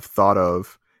we have thought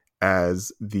of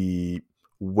as the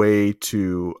way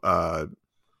to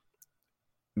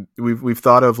we've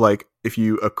thought of like if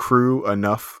you accrue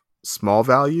enough small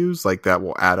values, like that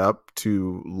will add up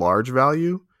to large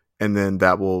value, and then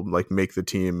that will like make the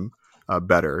team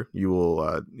better. You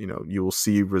will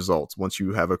see results once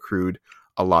you have accrued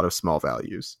a lot of small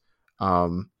values.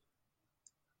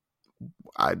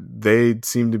 They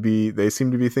seem to be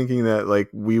thinking that like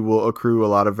we will accrue a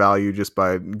lot of value just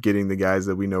by getting the guys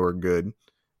that we know are good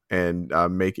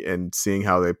and seeing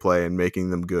how they play and making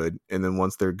them good, and then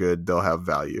once they're good, they'll have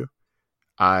value.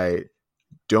 I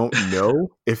don't know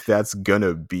if that's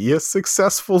gonna be a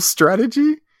successful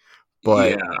strategy,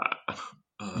 but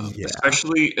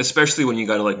especially when you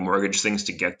got to like mortgage things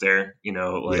to get there,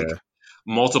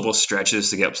 multiple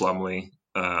stretches to get Plumlee.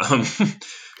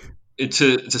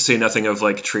 To say nothing of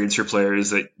like trades for players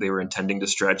that they were intending to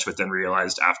stretch, but then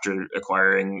realized after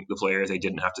acquiring the player they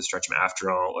didn't have to stretch them after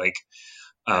all. Like,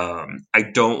 I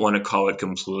don't want to call it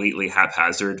completely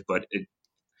haphazard, but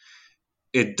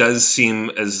it does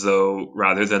seem as though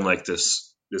rather than like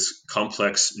this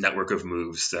complex network of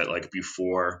moves that like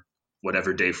before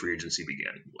whatever day free agency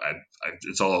began,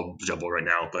 it's all jumble right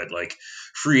now, but like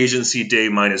free agency day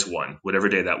 -1, whatever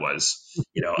day that was,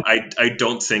 I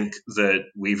don't think that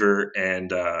Weaver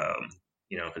and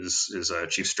his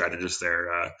chief strategist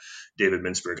there, David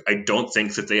Mintzberg, I don't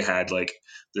think that they had like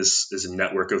this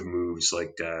network of moves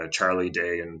like Charlie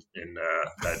Day and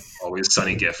that Always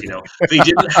Sunny gif. They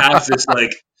didn't have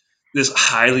this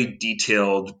highly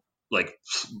detailed like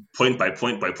point by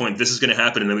point by point. This is going to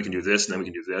happen, and then we can do this, and then we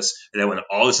can do this, and then when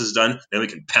all this is done, then we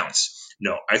can pounce.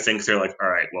 No, I think they're like, all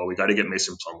right, well, we got to get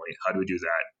Mason Plumlee. How do we do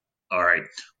that? All right,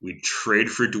 we trade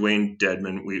for Dwayne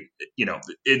Dedmon.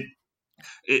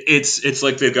 It's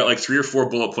like they've got like 3 or 4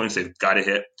 bullet points they've got to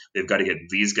hit. They've got to get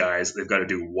these guys. They've got to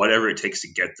do whatever it takes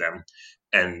to get them.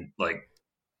 And like,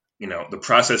 the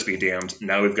process be damned.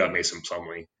 Now we've got Mason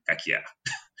Plumlee. Heck yeah.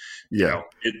 Yeah.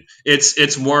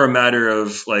 It's more a matter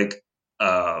of like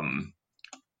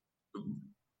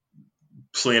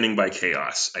planning by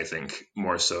chaos, I think,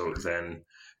 more so than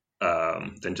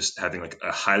just having like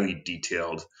a highly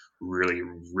detailed, really,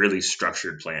 really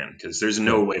structured plan, because there's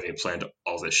no way they planned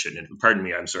all this shit. Pardon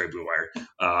me, I'm sorry, Blue Wire.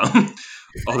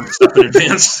 All this stuff in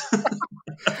advance.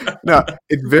 No,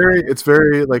 it's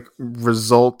very like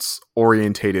results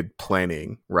orientated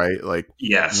planning, right? Like,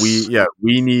 yes,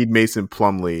 we need Mason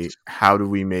Plumlee. How do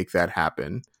we make that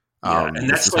happen? And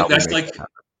that's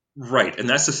right. And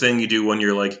that's the thing you do when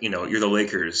you're like, you're the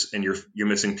Lakers and you're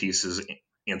missing pieces.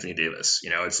 Anthony Davis,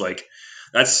 it's like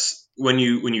that's when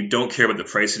you don't care about the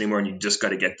price anymore and you just got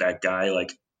to get that guy.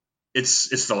 Like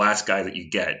it's the last guy that you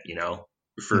get,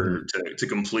 to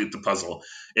complete the puzzle.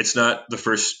 It's not the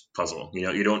first puzzle.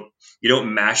 You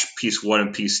don't mash piece 1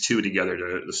 and piece 2 together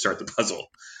to start the puzzle.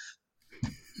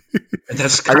 And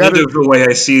that's kind of the way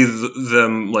I see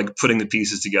them like putting the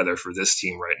pieces together for this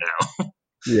team right now.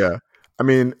 Yeah, I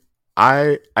mean,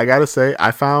 I gotta say,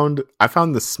 I found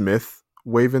the Smith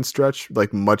wave and stretch,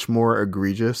 like much more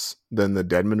egregious than the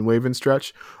Dedmon wave and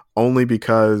stretch, only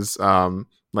because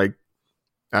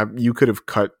you could have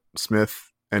cut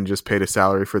Smith and just paid a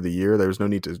salary for the year. There was no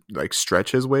need to like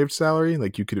stretch his waived salary.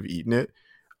 Like you could have eaten it.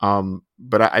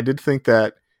 But I did think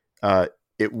that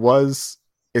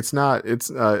it's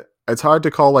hard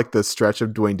to call like the stretch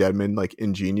of Dwayne Dedmon like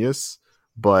ingenious,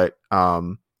 but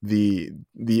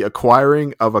the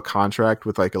acquiring of a contract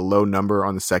with like a low number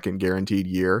on the second guaranteed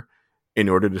year in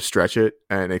order to stretch it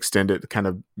and extend it, kind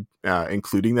of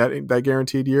including that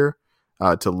guaranteed year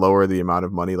to lower the amount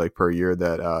of money like per year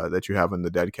that you have in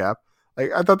the dead cap.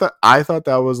 Like I thought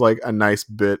that was like a nice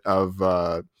bit of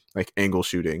like angle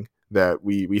shooting that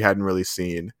we hadn't really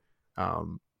seen.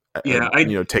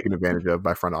 Taken advantage of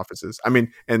by front offices. I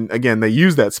mean, and again, they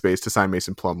use that space to sign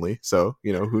Mason Plumlee, so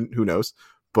who knows?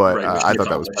 But right, I thought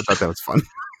that was fun.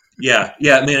 Yeah.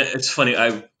 I mean, it's funny.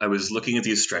 I was looking at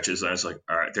these stretches and I was like,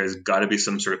 all right, there's got to be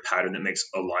some sort of pattern that makes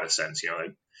a lot of sense.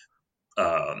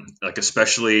 Like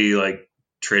especially like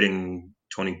trading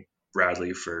Tony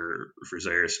Bradley for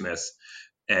Zaire Smith,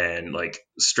 and like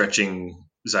stretching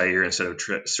Zaire instead of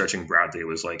stretching Bradley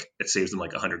was like it saves them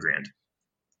like $100,000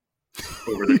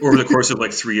 over the course of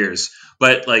like 3 years.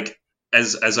 But like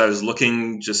as I was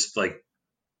looking just like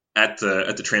at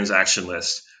the transaction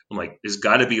list, I'm like, there's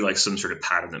got to be like some sort of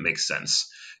pattern that makes sense.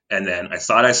 And then I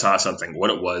thought I saw something. What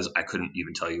it was, I couldn't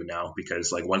even tell you now,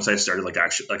 because like once I started like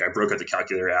actually like I broke out the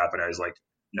calculator app and I was like,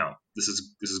 no, this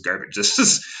is garbage.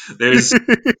 There's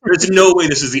no way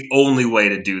this is the only way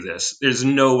to do this. There's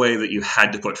no way that you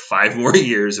had to put 5 more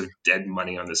years of dead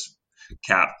money on this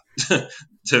cap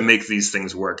to make these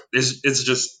things work. It's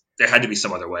just there had to be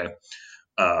some other way.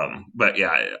 But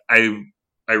yeah,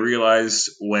 I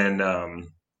realized when I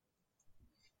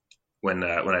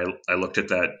looked at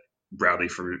that Bradley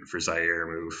for Zaire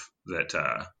move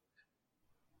that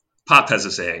Pop has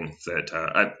a saying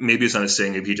that maybe it's not a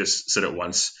saying, maybe he just said it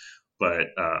once, but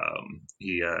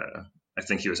I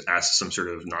think he was asked some sort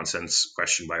of nonsense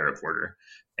question by a reporter,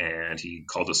 and he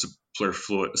called it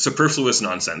superfluous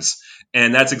nonsense,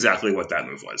 and that's exactly what that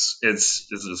move was. It's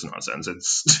just nonsense.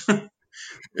 It's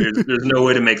there's no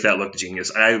way to make that look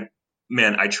genius. I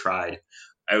tried.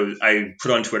 I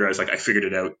put on Twitter, I was like, I figured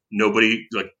it out. Nobody,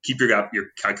 like, keep your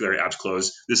calculator apps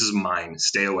closed. This is mine.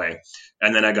 Stay away.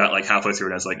 And then I got like halfway through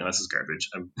and I was like, no, this is garbage.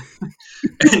 And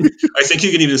I think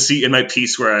you can even see in my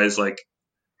piece where I was like,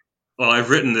 well, I've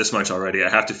written this much already. I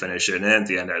have to finish it. And then at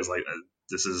the end, I was like,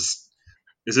 this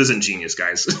isn't genius,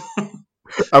 guys.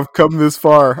 I've come this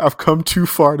far. I've come too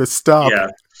far to stop. Yeah.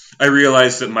 I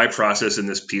realized that my process in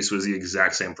this piece was the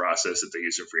exact same process that they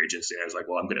used in free agency. I was like,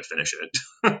 well, I'm going to finish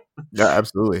it. Yeah,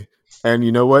 absolutely. And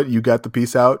you know what? You got the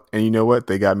piece out, and you know what?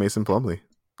 They got Mason Plumlee.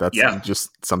 That's just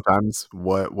sometimes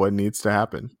what needs to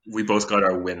happen. We both got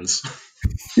our wins.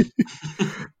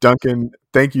 Duncan,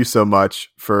 thank you so much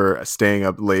for staying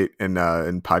up late and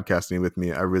podcasting with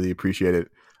me. I really appreciate it.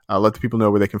 Let the people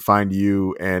know where they can find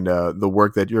you and the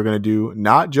work that you're going to do,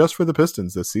 not just for the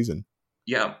Pistons this season.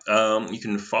 Yeah, you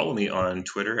can follow me on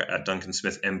Twitter at Duncan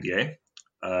Smith NBA.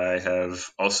 I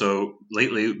have also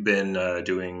lately been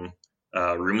doing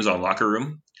rooms on Locker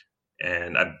Room,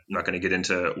 and I'm not going to get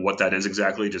into what that is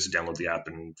exactly. Just download the app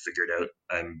and figure it out.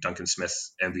 I'm Duncan Smith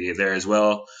NBA there as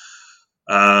well.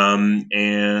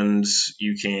 And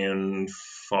you can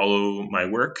follow my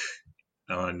work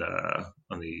on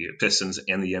the Pistons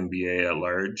and the NBA at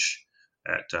large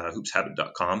at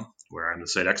hoopshabit.com, where I'm the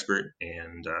site expert.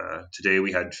 And today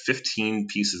we had 15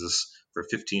 pieces for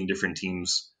 15 different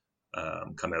teams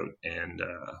come out. And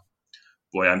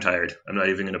boy, I'm tired. I'm not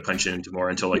even going to punch into more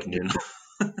until like noon.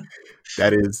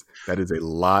 That is a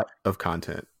lot of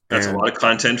content. That's a lot of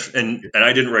content, and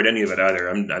I didn't write any of it either.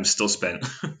 I'm still spent.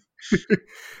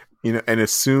 And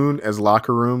as soon as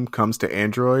Locker Room comes to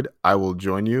Android, I will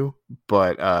join you,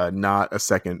 but not a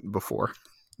second before.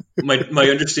 My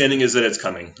understanding is that it's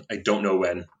coming. I don't know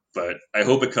when, but I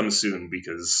hope it comes soon,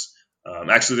 because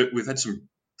actually we've had some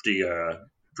pretty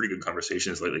good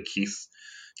conversations lately.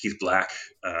 Keith Black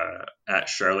at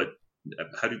Charlotte.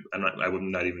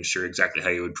 I'm not even sure exactly how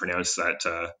you would pronounce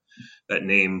that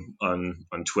name on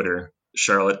Twitter.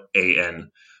 Charlotte AN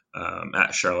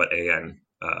at Charlotte AN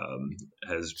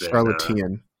has been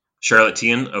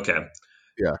Charlotte-Tian. Okay.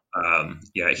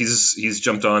 Yeah. He's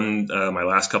jumped on my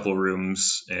last couple of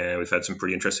rooms, and we've had some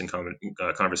pretty interesting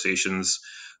conversations.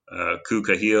 Ku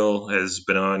Kahil has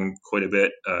been on quite a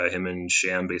bit. Him and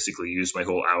Sham basically used my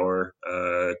whole hour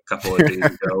a couple of days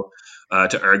ago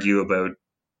to argue about.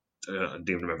 I don't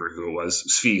even remember who it was.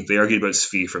 Svi. They argued about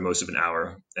Svi for most of an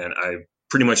hour, and I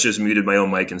pretty much just muted my own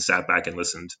mic and sat back and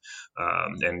listened,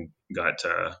 and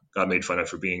got made fun of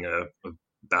for being a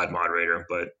bad moderator.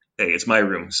 But hey, it's my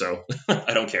room, so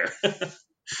I don't care.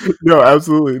 No,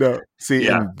 absolutely no. See,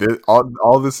 Yeah. and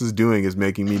all this is doing is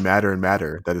making me madder and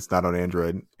madder that it's not on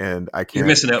Android, and I can't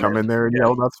missing out, come man. in there and Yeah.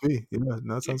 yell about Svi. Yeah,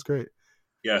 no, that sounds great.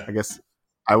 Yeah. I guess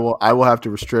I will have to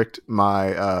restrict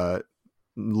my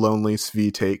lonely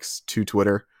Svi takes to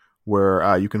Twitter,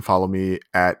 where you can follow me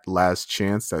at Last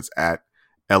Chance. That's at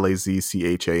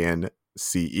LAZCHANCE.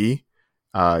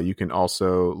 You can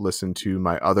also listen to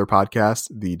my other podcast,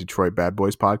 the Detroit Bad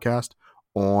Boys podcast,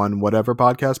 on whatever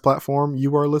podcast platform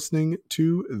you are listening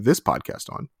to this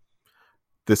podcast on.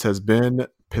 This has been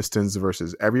Pistons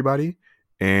versus everybody,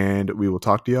 and we will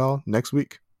talk to y'all next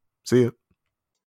week. See you.